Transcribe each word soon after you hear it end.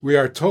we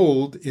are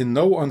told in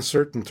no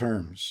uncertain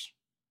terms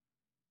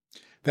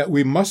that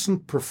we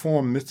mustn't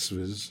perform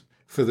mitzvahs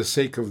for the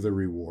sake of the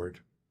reward.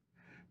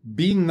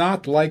 Be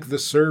not like the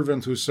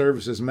servant who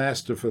serves his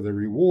master for the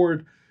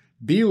reward.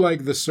 Be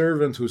like the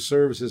servant who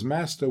serves his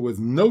master with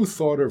no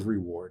thought of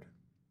reward.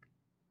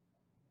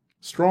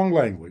 Strong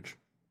language.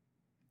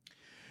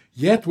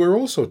 Yet we're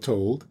also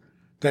told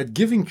that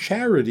giving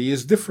charity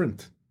is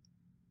different.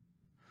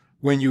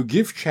 When you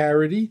give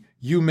charity,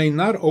 you may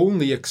not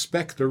only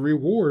expect a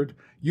reward,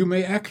 you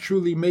may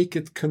actually make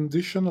it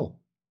conditional.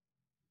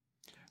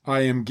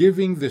 I am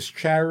giving this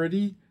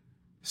charity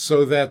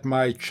so that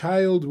my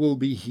child will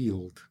be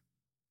healed.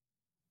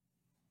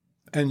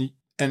 And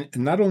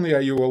not only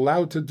are you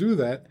allowed to do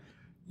that,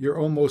 you're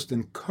almost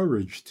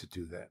encouraged to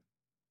do that.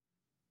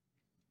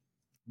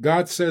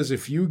 God says,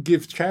 if you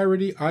give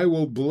charity, I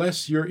will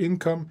bless your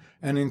income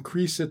and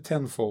increase it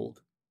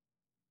tenfold.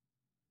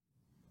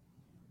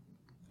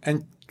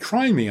 And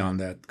try me on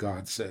that,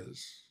 God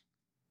says.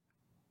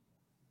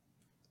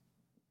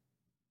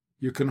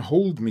 You can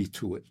hold me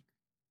to it.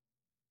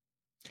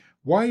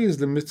 Why is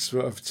the mitzvah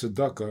of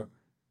tzedakah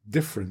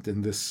different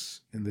in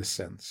this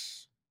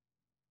sense?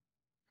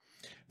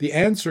 The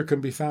answer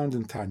can be found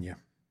in Tanya.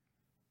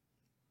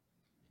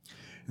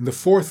 In the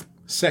 4th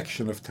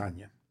section of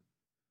Tanya,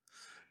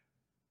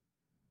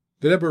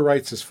 the Rebbe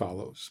writes as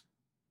follows.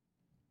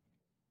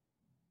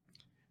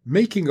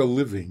 Making a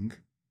living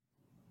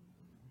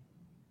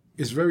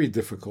is very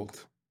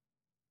difficult,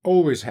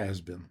 always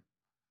has been.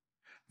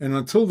 And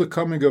until the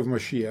coming of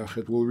Mashiach,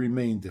 it will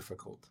remain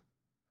difficult.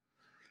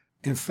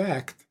 In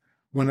fact,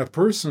 when a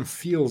person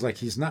feels like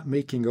he's not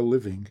making a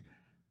living,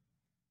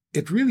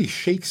 it really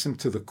shakes him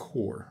to the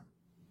core.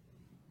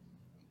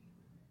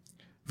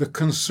 The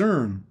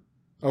concern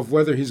of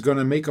whether he's going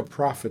to make a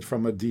profit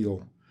from a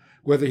deal,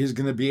 whether he's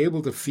going to be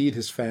able to feed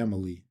his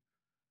family,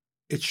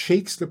 it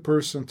shakes the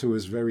person to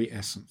his very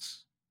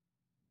essence.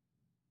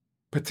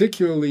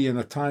 Particularly in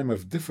a time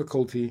of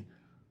difficulty,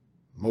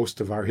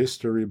 most of our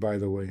history, by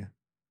the way,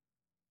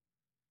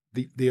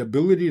 the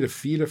ability to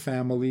feed a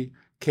family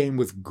came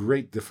with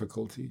great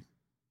difficulty.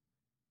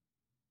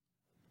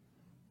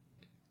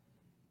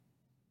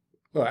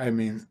 Well, I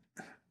mean,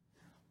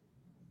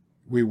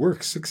 we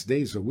work 6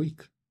 days a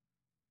week,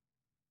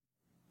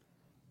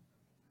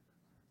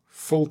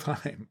 full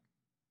time.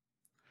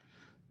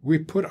 We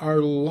put our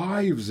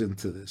lives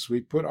into this.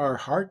 We put our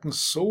heart and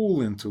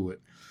soul into it.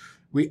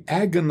 We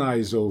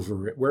agonize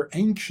over it. We're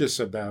anxious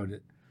about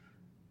it.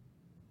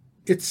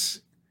 It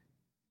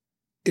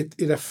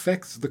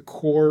affects the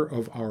core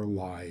of our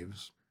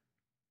lives.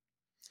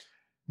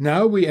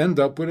 Now we end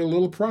up with a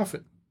little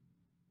profit.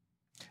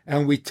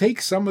 And we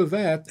take some of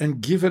that and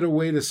give it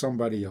away to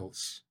somebody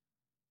else.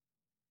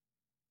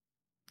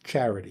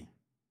 Charity.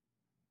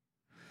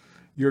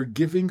 You're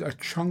giving a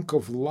chunk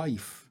of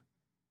life.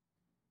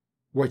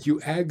 What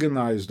you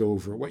agonized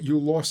over, what you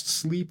lost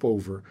sleep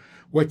over,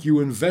 what you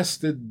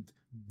invested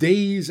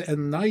days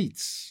and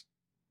nights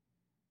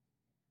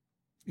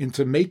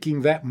into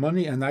making that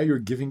money, and now you're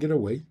giving it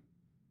away.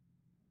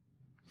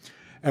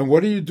 And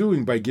what are you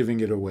doing by giving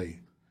it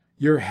away?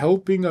 You're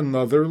helping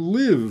another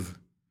live.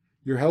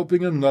 You're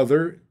helping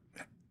another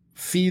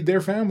feed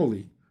their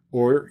family,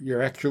 or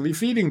you're actually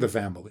feeding the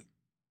family.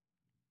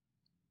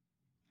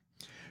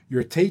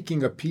 You're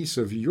taking a piece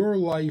of your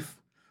life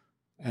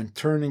and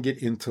turning it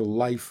into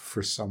life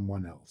for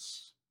someone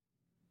else.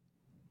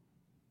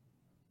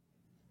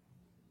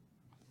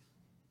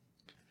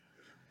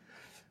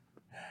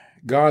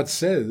 God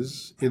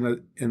says,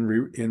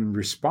 in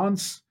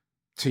response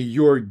to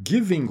your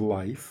giving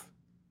life,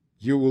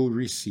 you will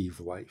receive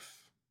life.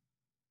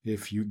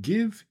 If you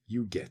give,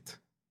 you get.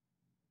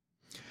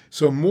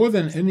 So more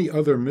than any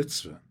other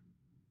mitzvah,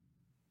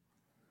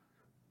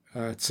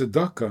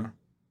 tzedakah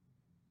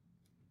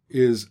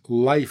is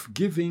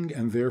life-giving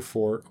and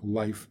therefore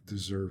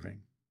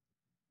life-deserving.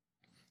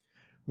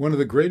 One of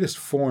the greatest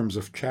forms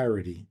of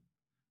charity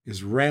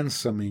is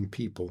ransoming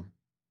people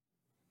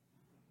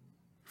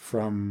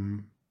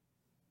from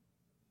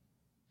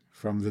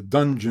the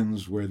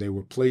dungeons where they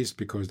were placed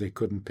because they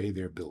couldn't pay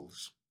their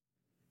bills.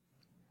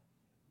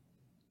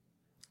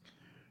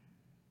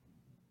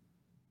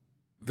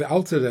 The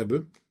Alter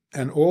Rebbe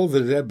and all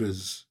the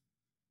Rebbes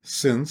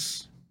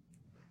since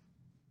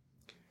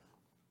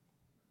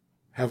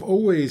have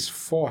always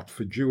fought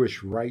for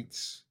Jewish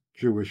rights,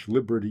 Jewish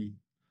liberty,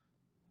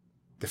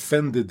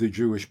 defended the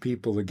Jewish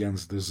people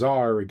against the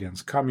Tsar,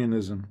 against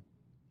communism,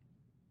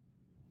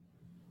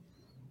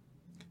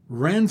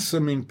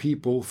 ransoming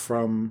people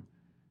from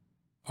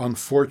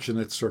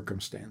unfortunate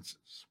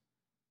circumstances.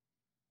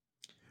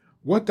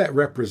 What that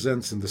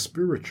represents in the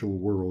spiritual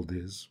world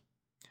is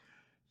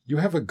you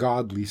have a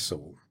godly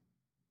soul.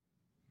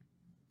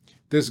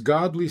 This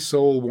godly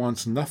soul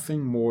wants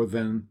nothing more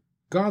than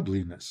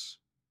godliness.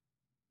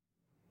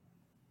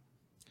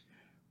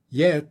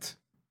 Yet,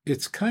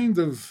 it's kind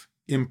of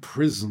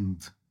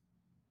imprisoned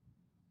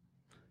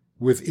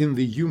within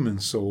the human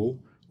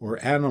soul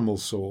or animal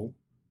soul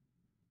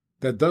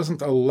that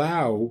doesn't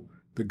allow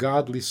the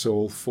godly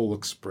soul full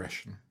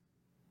expression.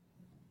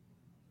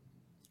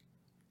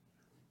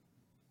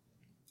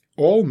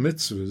 All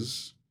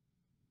mitzvahs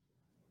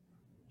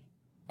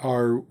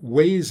are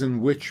ways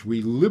in which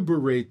we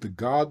liberate the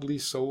godly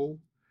soul.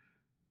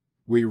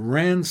 We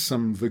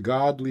ransom the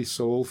godly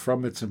soul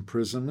from its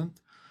imprisonment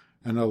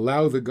and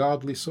allow the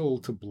godly soul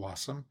to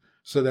blossom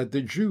so that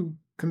the Jew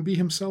can be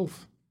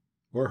himself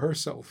or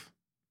herself.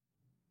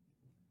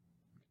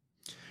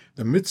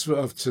 The mitzvah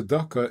of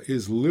tzedakah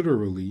is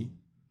literally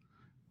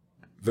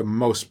the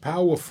most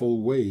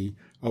powerful way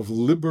of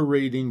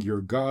liberating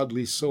your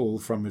godly soul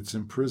from its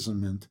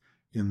imprisonment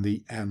in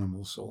the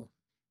animal soul.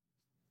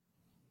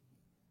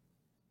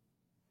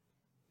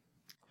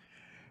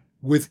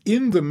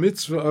 Within the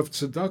mitzvah of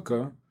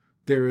tzedakah,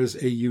 there is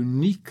a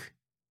unique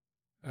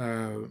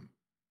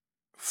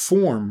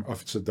form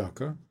of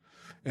tzedakah,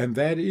 and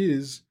that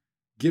is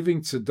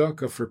giving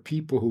tzedakah for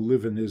people who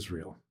live in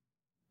Israel.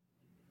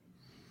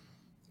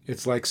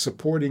 It's like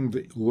supporting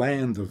the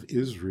land of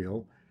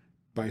Israel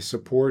by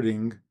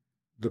supporting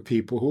the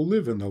people who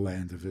live in the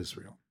land of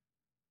Israel.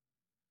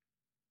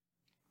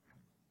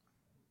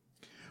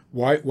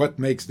 What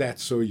makes that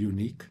so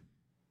unique?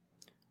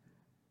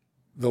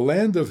 The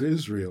land of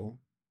Israel,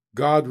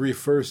 God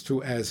refers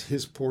to as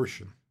his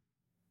portion.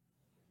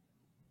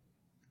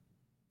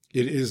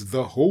 It is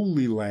the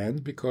holy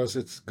land because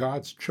it's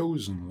God's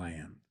chosen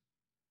land.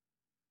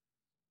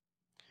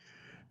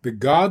 The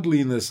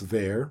godliness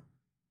there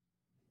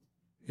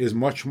is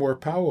much more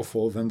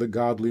powerful than the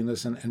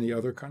godliness in any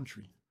other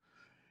country.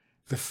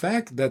 The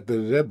fact that the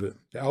Rebbe,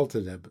 the Alter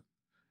Rebbe,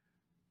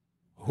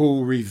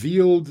 who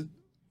revealed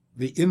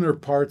the inner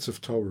parts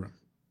of Torah,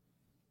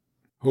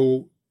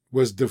 who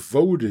was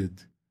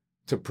devoted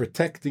to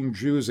protecting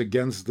Jews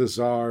against the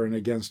Tsar and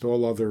against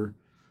all other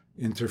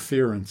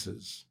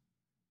interferences,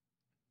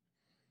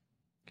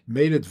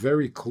 made it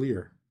very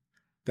clear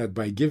that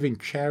by giving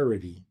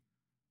charity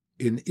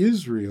in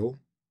Israel,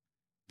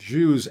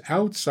 Jews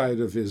outside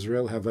of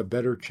Israel have a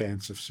better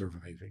chance of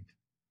surviving.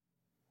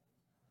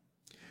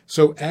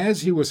 So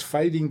as he was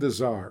fighting the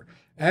Tsar,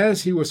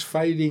 as he was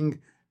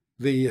fighting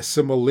the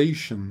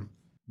assimilation,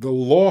 the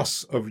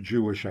loss of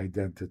Jewish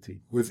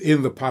identity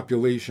within the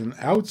population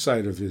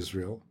outside of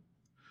Israel,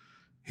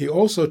 he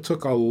also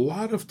took a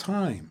lot of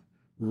time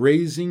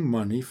raising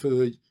money for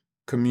the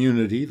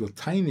community, the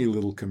tiny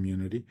little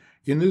community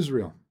in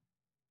Israel,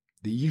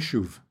 the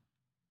Yishuv.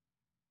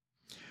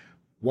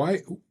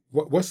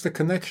 What's the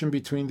connection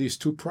between these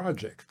two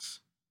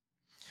projects?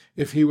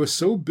 If he was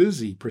so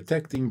busy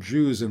protecting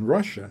Jews in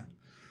Russia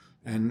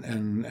and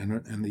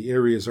the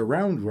areas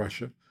around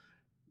Russia,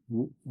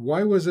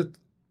 why was it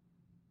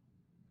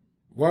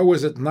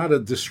not a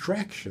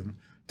distraction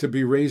to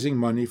be raising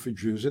money for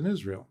Jews in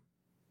Israel?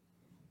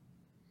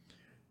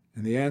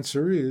 And the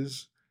answer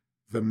is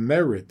the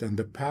merit and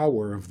the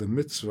power of the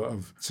mitzvah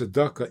of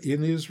tzedakah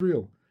in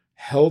Israel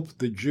helped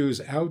the Jews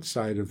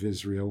outside of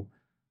Israel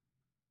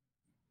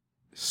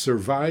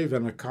survive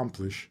and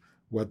accomplish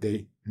what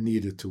they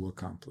needed to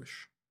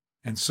accomplish.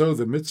 And so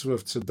the mitzvah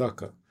of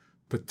tzedakah,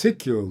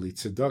 particularly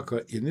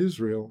tzedakah in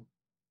Israel,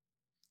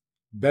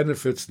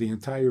 benefits the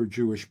entire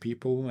Jewish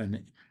people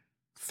and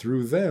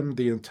through them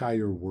the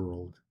entire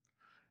world,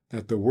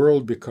 that the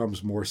world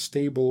becomes more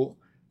stable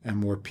and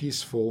more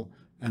peaceful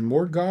and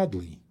more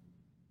godly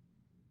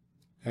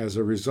as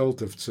a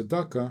result of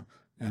tzedakah,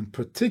 and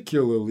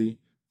particularly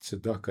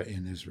tzedakah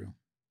in Israel.